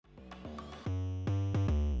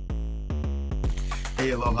Hey,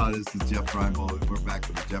 aloha. This is Jeff Reinbold. We're back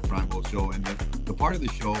with the Jeff Reinbold Show. And the part of the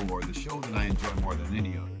show, or the show that I enjoy more than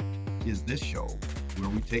any other, is this show where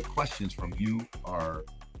we take questions from you, our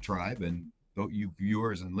tribe, and you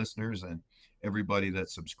viewers and listeners, and everybody that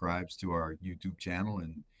subscribes to our YouTube channel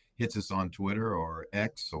and hits us on Twitter or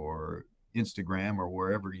X or Instagram or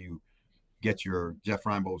wherever you get your Jeff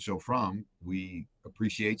Reinbold Show from. We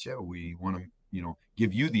appreciate you. We want to,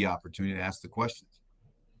 give you the opportunity to ask the questions.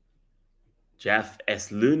 Jeff,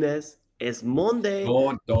 es lunes, es Monday.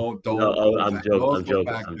 No, Don't go I'm back. joking. Don't I'm go joking.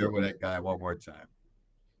 back I'm there joking. with that guy one more time.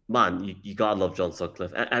 Man, you gotta love John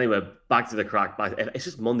Sutcliffe. Anyway, back to the crack. It's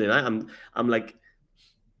just Monday night. I'm like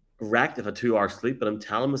wrecked if a 2 hour sleep, but I'm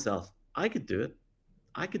telling myself I could do it.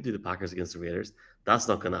 I could do the Packers against the Raiders. That's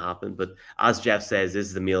not going to happen. But as Jeff says, this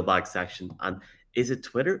is the mailbag section. And is it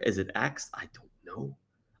Twitter? Is it X? I don't know.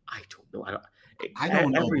 I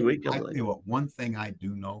don't know, Every but week I'm I tell like, you what, one thing I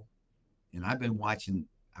do know, and I've been watching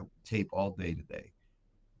tape all day today,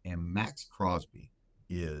 and Max Crosby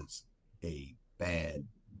is a bad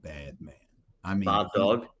man. I mean, bad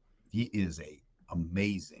dog. he is a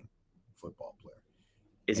amazing football player.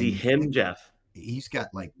 Is And he you him, think Jeff? he's got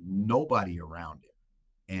like nobody around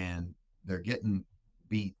him, and they're getting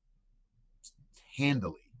beat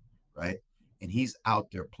handily, right? And he's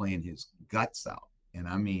out there playing his guts out. And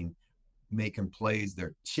I mean, making plays,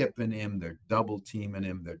 they're chipping him, they're double teaming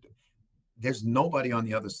him. There's nobody on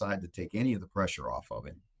the other side to take any of the pressure off of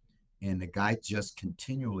him. And the guy just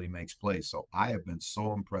continually makes plays. So I have been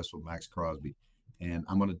so impressed with Max Crosby. And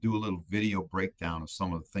I'm going to do a little video breakdown of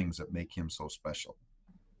some of the things that make him so special.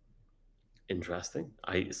 Interesting.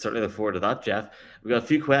 I certainly look forward to that, Jeff. We've got a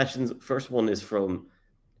few questions. First one is from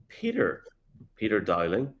Peter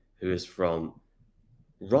Dowling, who is from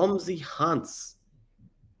Romsey Hants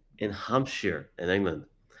in Hampshire, in England.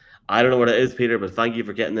 I don't know what it is, Peter, but thank you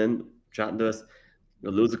for getting in, chatting to us.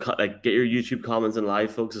 Loads of get your YouTube comments and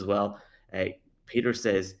live, folks, as well. Peter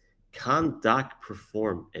says, "Can Dak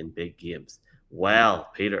perform in big games?" Well,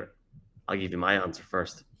 Peter, I'll give you my answer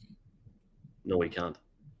first. No, he can't.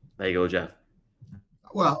 There you go, Jeff.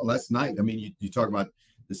 Well, that's nice. I mean, you talk about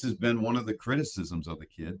this has been one of the criticisms of the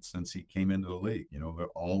kid since he came into the league. They're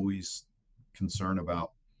always concerned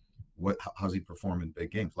about how's he perform in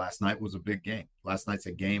big games. Last night was a big game. Last night's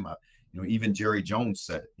a game. Even Jerry Jones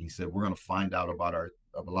said it. He said we're going to find out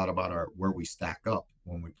a lot about our where we stack up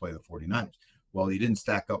when we play the 49ers. Well, he didn't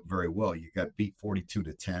stack up very well. You got beat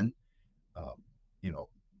 42-10. You know,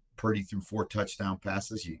 Purdy threw 4 touchdown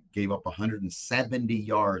passes. You gave up 170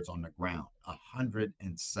 yards on the ground,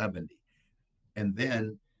 170. And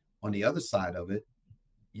then on the other side of it,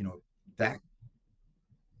 Dak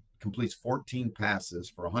completes 14 passes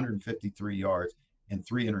for 153 yards and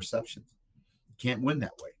 3 interceptions. Can't win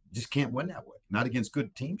that way. Just can't win that way. Not against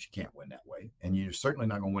good teams, you can't win that way. And you're certainly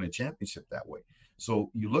not going to win a championship that way.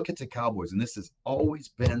 So you look at the Cowboys, and this has always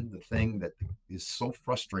been the thing that is so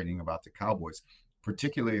frustrating about the Cowboys,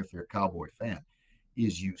 particularly if you're a Cowboy fan,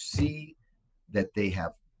 is you see that they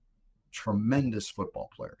have tremendous football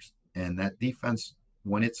players. And that defense,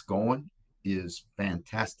 when it's going, is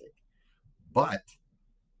fantastic. But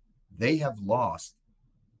they have lost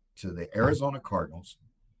to the Arizona Cardinals,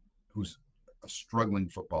 who's a struggling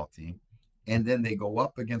football team, and then they go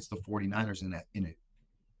up against the 49ers in a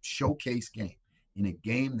showcase game, in a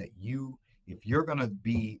game that if you're going to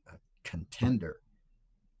be a contender,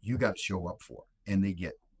 you got to show up for, and they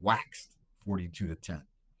get waxed 42-10.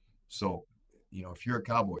 So, if you're a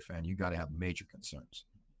Cowboy fan, you got to have major concerns.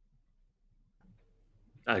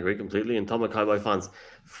 I agree completely. And talking about Cowboy fans,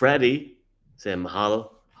 Freddie saying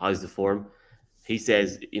mahalo, how's the form? He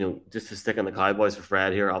says, just to stick on the Cowboys for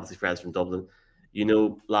Fred here, obviously Fred's from Dublin.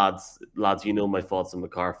 Lads, my thoughts on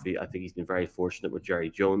McCarthy. I think he's been very fortunate with Jerry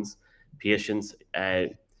Jones. Patience.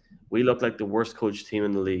 We look like the worst coach team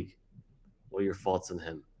in the league. What are your thoughts on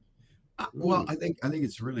him? Well, I think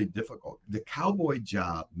it's really difficult. The Cowboy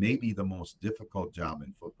job may be the most difficult job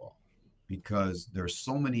in football because there's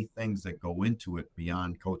so many things that go into it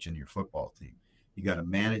beyond coaching your football team. You got to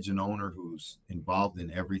manage an owner who's involved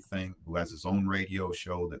in everything, who has his own radio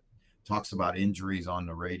show that talks about injuries on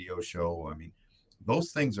the radio show. I mean,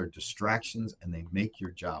 those things are distractions and they make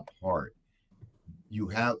your job hard. You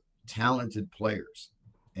have talented players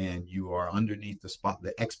and you are underneath the spot.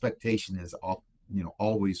 The expectation is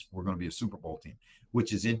always we're going to be a Super Bowl team,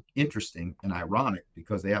 which is interesting and ironic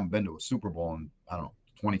because they haven't been to a Super Bowl in, I don't know,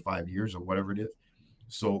 25 years or whatever it is.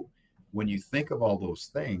 So when you think of all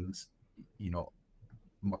those things,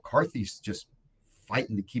 McCarthy's just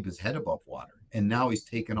fighting to keep his head above water. And now he's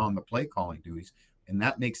taken on the play calling duties, and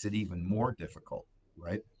that makes it even more difficult,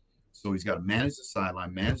 right? So he's got to manage the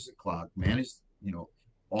sideline, manage the clock, manage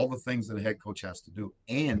all the things that a head coach has to do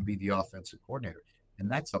and be the offensive coordinator. And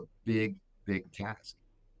that's a big, big task.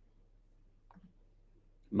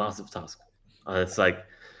 Massive task. And it's like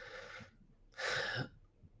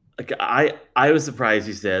I was surprised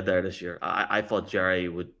he stayed there this year. I thought Jerry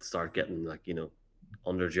would start getting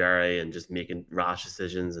under Jerry and just making rash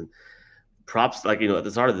decisions, and props at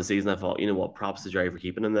the start of the season I thought, props to Jerry for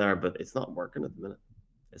keeping him there, but it's not working at the minute.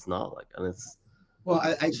 It's not and it's well,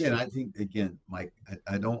 I think Mike,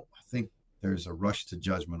 I don't think there's a rush to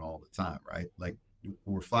judgment all the time, right? Like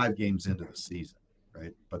we're 5 games into the season,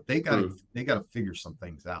 right? But they got to figure some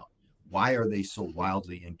things out. Why are they so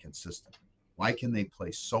wildly inconsistent? Why can they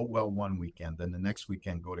play so well one weekend, then the next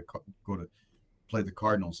weekend go to play the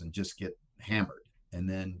Cardinals and just get hammered, and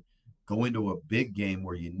then go into a big game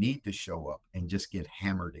where you need to show up and just get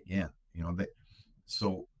hammered again?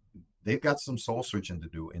 So they've got some soul searching to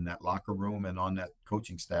do in that locker room and on that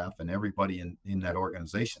coaching staff and everybody in that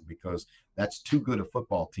organization, because that's too good a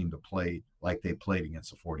football team to play like they played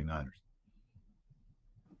against the 49ers.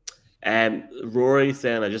 Rory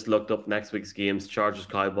saying, I just looked up next week's games. Chargers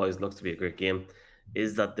Cowboys looks to be a great game.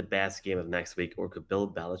 Is that the best game of next week, or could Bill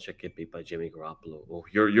Belichick get beat by Jimmy Garoppolo? Oh,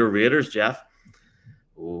 your Raiders, Jeff.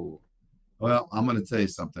 Oh, well, I'm going to tell you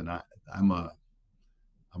something. I'm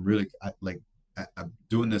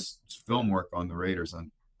doing this film work on the Raiders, and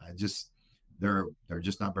they're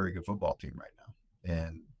just not a very good football team right now.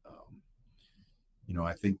 And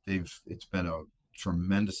I think it's been a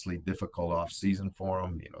tremendously difficult off season for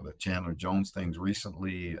them. The Chandler Jones things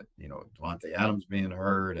recently, Devontae Adams being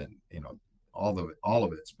hurt, and all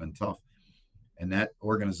of it's been tough. And that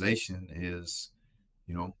organization is,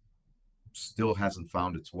 still hasn't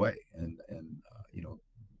found its way. And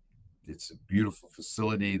it's a beautiful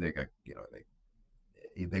facility. They got,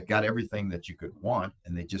 they've got everything that you could want,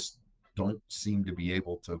 and they just don't seem to be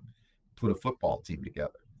able to put a football team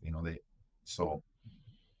together.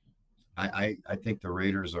 I think the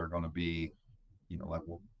Raiders are going to be,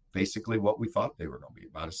 basically what we thought they were going to be,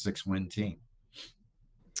 about a 6-win team.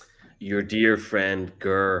 Your dear friend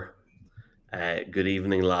Gurr, good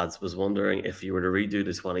evening, lads, was wondering if you were to redo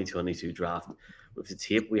the 2022 draft with the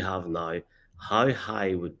tape we have now, how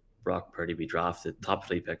high would Brock Purdy be drafted? Top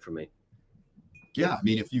 3 pick for me. Yeah, I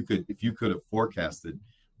mean, if you could have forecasted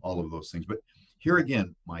all of those things. But here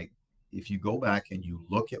again, Mike, if you go back and you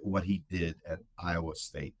look at what he did at Iowa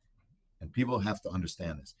State, and people have to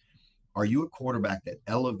understand this, are you a quarterback that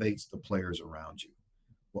elevates the players around you?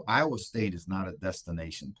 Well, Iowa State is not a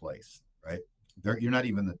destination place, right? You're not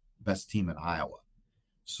even the best team in Iowa.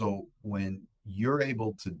 So when you're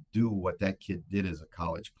able to do what that kid did as a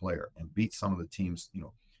college player and beat some of the teams,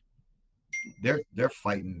 they're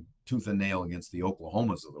fighting tooth and nail against the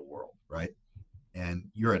Oklahomas of the world, right? And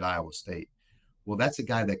you're at Iowa State. Well, that's a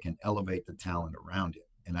guy that can elevate the talent around him.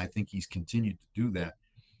 And I think he's continued to do that.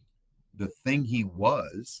 The thing he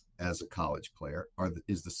was as a college player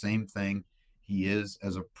is the same thing he is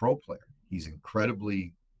as a pro player. He's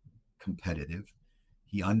incredibly competitive.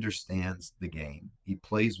 He understands the game. He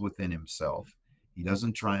plays within himself. He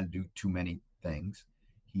doesn't try and do too many things.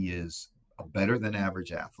 He is a better than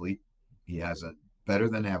average athlete. He has a better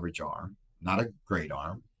than average arm, not a great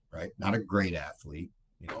arm, right? Not a great athlete,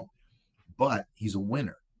 but he's a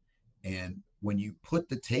winner. And when you put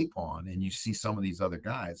the tape on and you see some of these other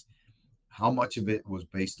guys, how much of it was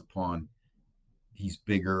based upon he's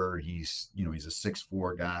bigger, he's a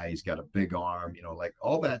 6'4" guy, he's got a big arm, like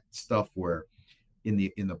all that stuff where in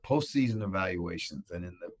the postseason evaluations and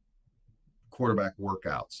in the quarterback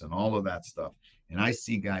workouts and all of that stuff, and I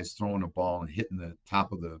see guys throwing a ball and hitting the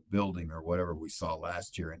top of the building or whatever we saw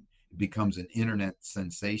last year, and it becomes an internet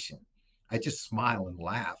sensation. I just smile and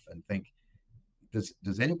laugh and think,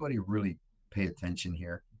 does anybody really pay attention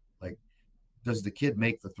here? Like, does the kid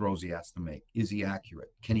make the throws he has to make? Is he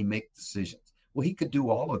accurate? Can he make decisions? Well, he could do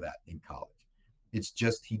all of that in college. It's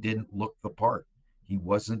just he didn't look the part. He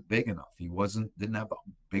wasn't big enough. He didn't have a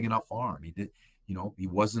big enough arm. He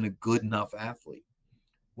wasn't a good enough athlete.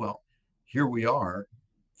 Well, here we are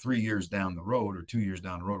 3 years down the road or 2 years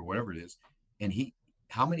down the road or whatever it is. And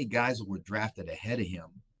how many guys that were drafted ahead of him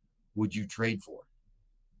would you trade for?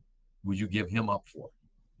 Would you give him up for?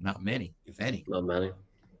 Not many, if any. Not many.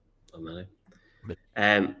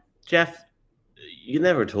 Jeff, you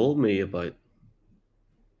never told me about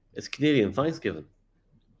it's Canadian Thanksgiving.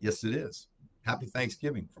 Yes, it is. Happy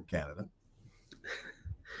Thanksgiving from Canada.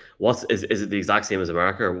 Is it the exact same as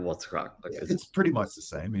America, or what's crack? It's pretty much the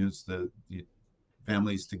same. It's the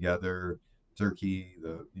families together, turkey,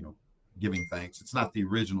 giving thanks. It's not the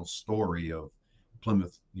original story of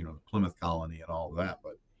Plymouth, Plymouth colony and all of that,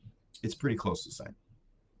 but it's pretty close to the same.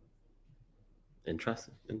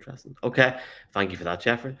 Interesting. Okay, thank you for that,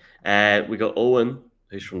 Jeffrey. We got Owen,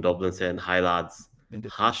 who's from Dublin, saying, "Hi lads,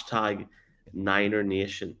 hashtag Niner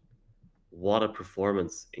Nation. What a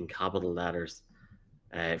performance in capital letters.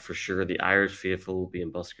 For sure, the Irish faithful will be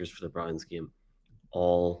in buskers for the Browns game.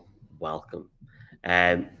 All welcome."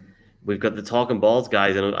 Um, we've got the Talking Balls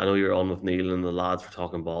guys. I know you're on with Neil and the lads for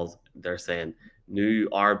Talking Balls. They're saying new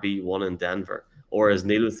RB1 in Denver, or as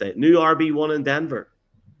Neil would say, new RB1 in Denver.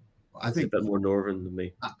 I think it's a bit more northern than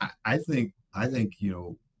me. I think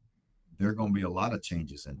there are going to be a lot of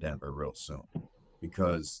changes in Denver real soon,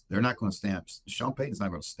 because they're not going to stand. Sean Payton's not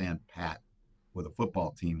going to stand pat with a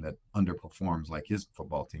football team that underperforms like his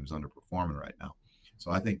football team's underperforming right now.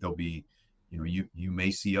 So I think there'll be, you may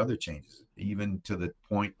see other changes, even to the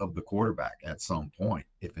point of the quarterback at some point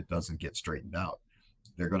if it doesn't get straightened out.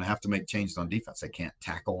 They're going to have to make changes on defense. They can't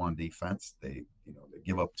tackle on defense. They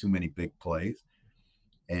give up too many big plays,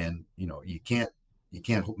 and you can't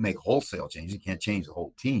make wholesale changes. You can't change the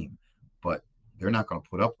whole team, but they're not going to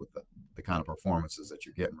put up with the kind of performances that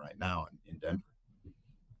you're getting right now in Denver.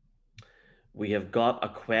 We have got a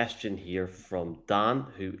question here from Dan,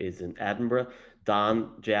 who is in Edinburgh. Dan,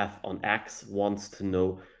 Jeff on X wants to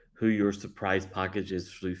know who your surprise package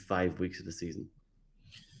is through 5 weeks of the season.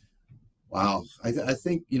 Wow. I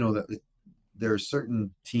think, that there are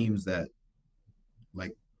certain teams that,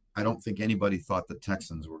 like, I don't think anybody thought the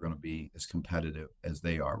Texans were going to be as competitive as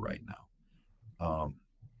they are right now.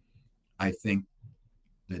 I think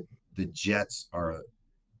that the Jets are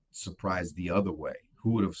surprised the other way.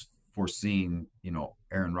 Who would have foreseen,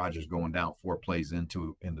 Aaron Rodgers going down 4 plays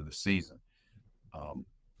into the season?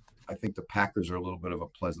 I think the Packers are a little bit of a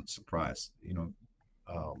pleasant surprise.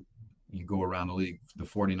 You go around the league, the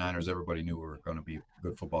 49ers, everybody knew were going to be a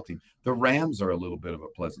good football team. The Rams are a little bit of a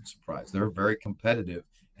pleasant surprise. They're very competitive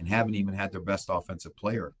and haven't even had their best offensive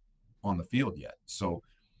player on the field yet. So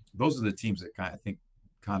those are the teams that I think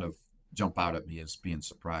kind of jump out at me as being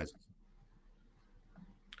surprises.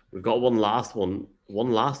 We've got one last one.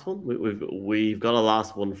 We've got a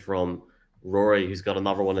last one from Rory, who's got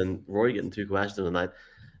another one. And Rory getting 2 questions tonight.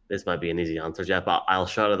 This might be an easy answer, Jeff, but I'll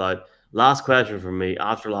shout it out. Last question from me.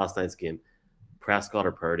 After last night's game, Prescott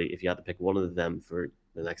or Purdy, if you had to pick one of them for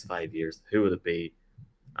the next 5 years, who would it be?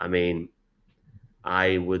 I mean,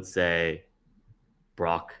 I would say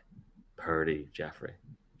Brock Purdy, Jeffrey.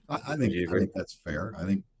 I think that's fair. I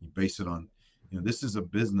think you base it on, this is a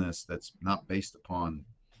business that's not based upon,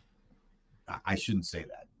 I shouldn't say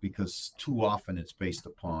that, because too often it's based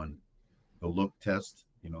upon the look test,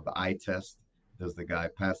 the eye test. Does the guy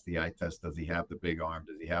pass the eye test? Does he have the big arm?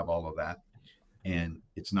 Does he have all of that? And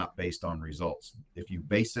it's not based on results. If you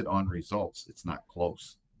base it on results, it's not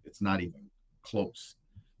close. It's not even close.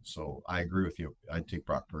 So I agree with you. I'd take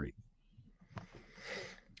Brock Purdy.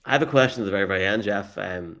 I have a question at the very, very end, Jeff,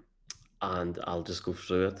 and I'll just go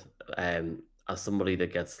through it. As somebody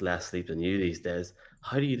that gets less sleep than you these days,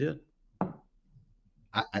 how do you do it?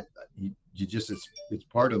 It's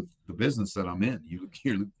part of the business that I'm in.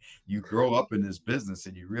 You grow up in this business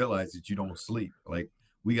and you realize that you don't sleep. Like,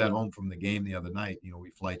 we got home from the game the other night. We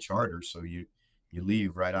fly charter, so you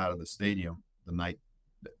leave right out of the stadium the night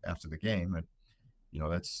after the game, and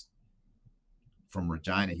that's from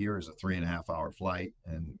Regina here is a 3.5-hour flight,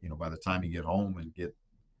 and by the time you get home and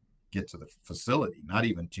get to the facility, not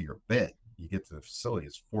even to your bed, you get to the facility,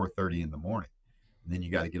 it's 4:30 in the morning, and then you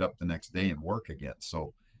got to get up the next day and work again.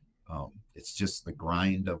 So it's just the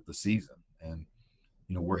grind of the season. And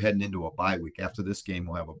we're heading into a bye week. After this game,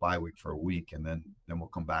 we'll have a bye week for a week, and then we'll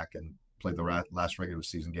come back and play the last regular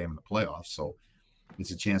season game in the playoffs. So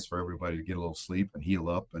it's a chance for everybody to get a little sleep and heal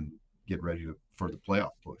up and get ready for the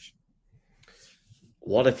playoff push.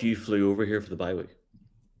 What if you flew over here for the bye week?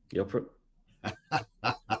 You up for it?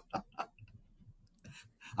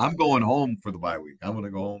 I'm going home for the bye week. I'm going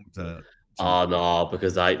to go home to Oh no,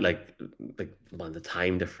 because I like the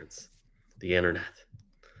time difference, the internet,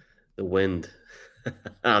 the wind.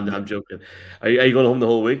 I'm joking. Are you going home the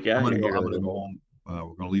whole week? Yeah, I'm going to go home.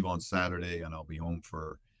 We're going to leave on Saturday, and I'll be home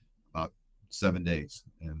for about 7 days,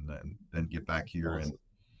 and then get back here and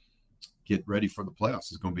get ready for the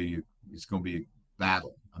playoffs. It's going to be a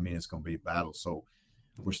battle. I mean, it's going to be a battle. So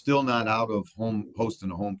we're still not out of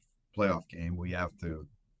hosting a home playoff game. We have to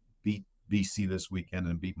beat BC this weekend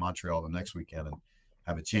and beat Montreal the next weekend and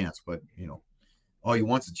have a chance. But all you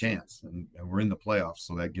want's a chance, and we're in the playoffs,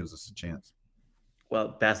 so that gives us a chance.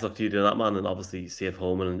 Well, best luck to you doing that, man, and obviously safe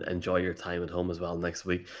home and enjoy your time at home as well next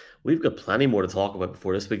week. We've got plenty more to talk about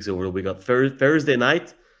before this week's over. We got Thursday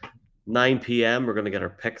night, 9 p.m. We're going to get our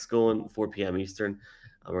picks going, 4 p.m. Eastern.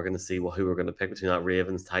 and we're going to see who we're going to pick between that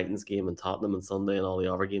Ravens-Titans game and Tottenham on Sunday and all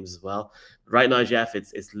the other games as well. But right now, Jeff,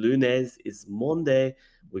 it's Lunes, it's Monday.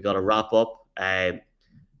 We got to wrap up. Did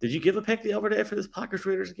you give a pick the other day for this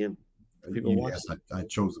Packers-Raiders game? Yes, I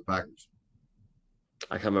chose the Packers.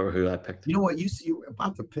 I can't remember who I picked. You know what? You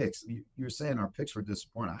about the picks. You were saying our picks were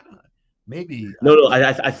disappointing. Maybe no.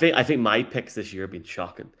 I think my picks this year have been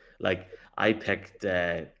shocking. Like I picked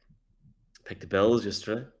the Bills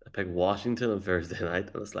yesterday. I picked Washington on Thursday night.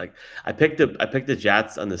 And it's like I picked the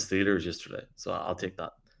Jets and the Steelers yesterday. So I'll take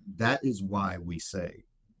that. That is why we say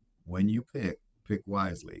when you pick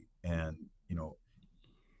wisely, and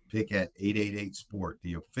pick at 888 Sport,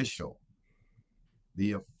 the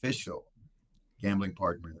official gambling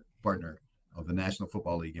partner of the National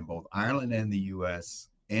Football League in both Ireland and the US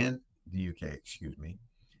and the UK, excuse me.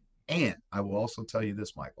 And I will also tell you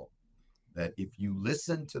this, Michael, that if you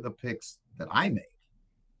listen to the picks that I make,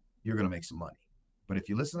 you're going to make some money. But if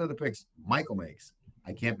you listen to the picks Michael makes,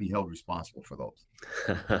 I can't be held responsible for those.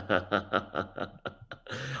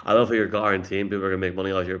 I love how you're guaranteeing people are going to make money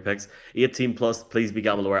off your picks. 18 plus, please be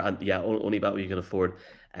gamble aware. And yeah, only bet what you can afford.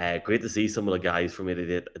 Great to see some of the guys from it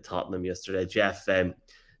at Tottenham yesterday. Jeff,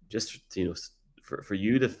 just for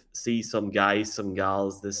you to see some guys, some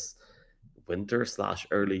gals this winter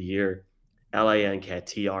 / early year,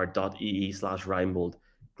 linktr.ee/Reinbold,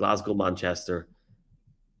 Glasgow, Manchester,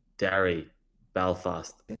 Derry,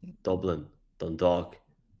 Belfast, Dublin, Dundalk,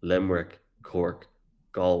 Limerick, Cork,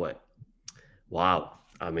 Galway. Wow.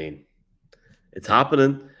 I mean, it's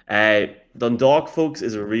happening. Dundalk, folks,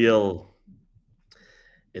 is a real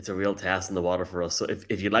test in the water for us. So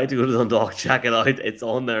if you'd like to go to Dundalk, check it out. It's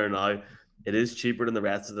on there now. It is cheaper than the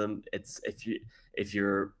rest of them. It's if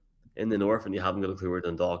you're in the north and you haven't got a clue where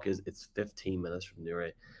Dundalk is, it's 15 minutes from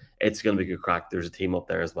Newry. It's going to be good crack. There's a team up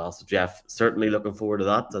there as well. So Jeff, certainly looking forward to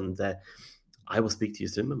that. And I will speak to you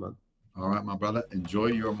soon, my man. All right, my brother. Enjoy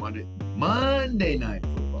your Monday night.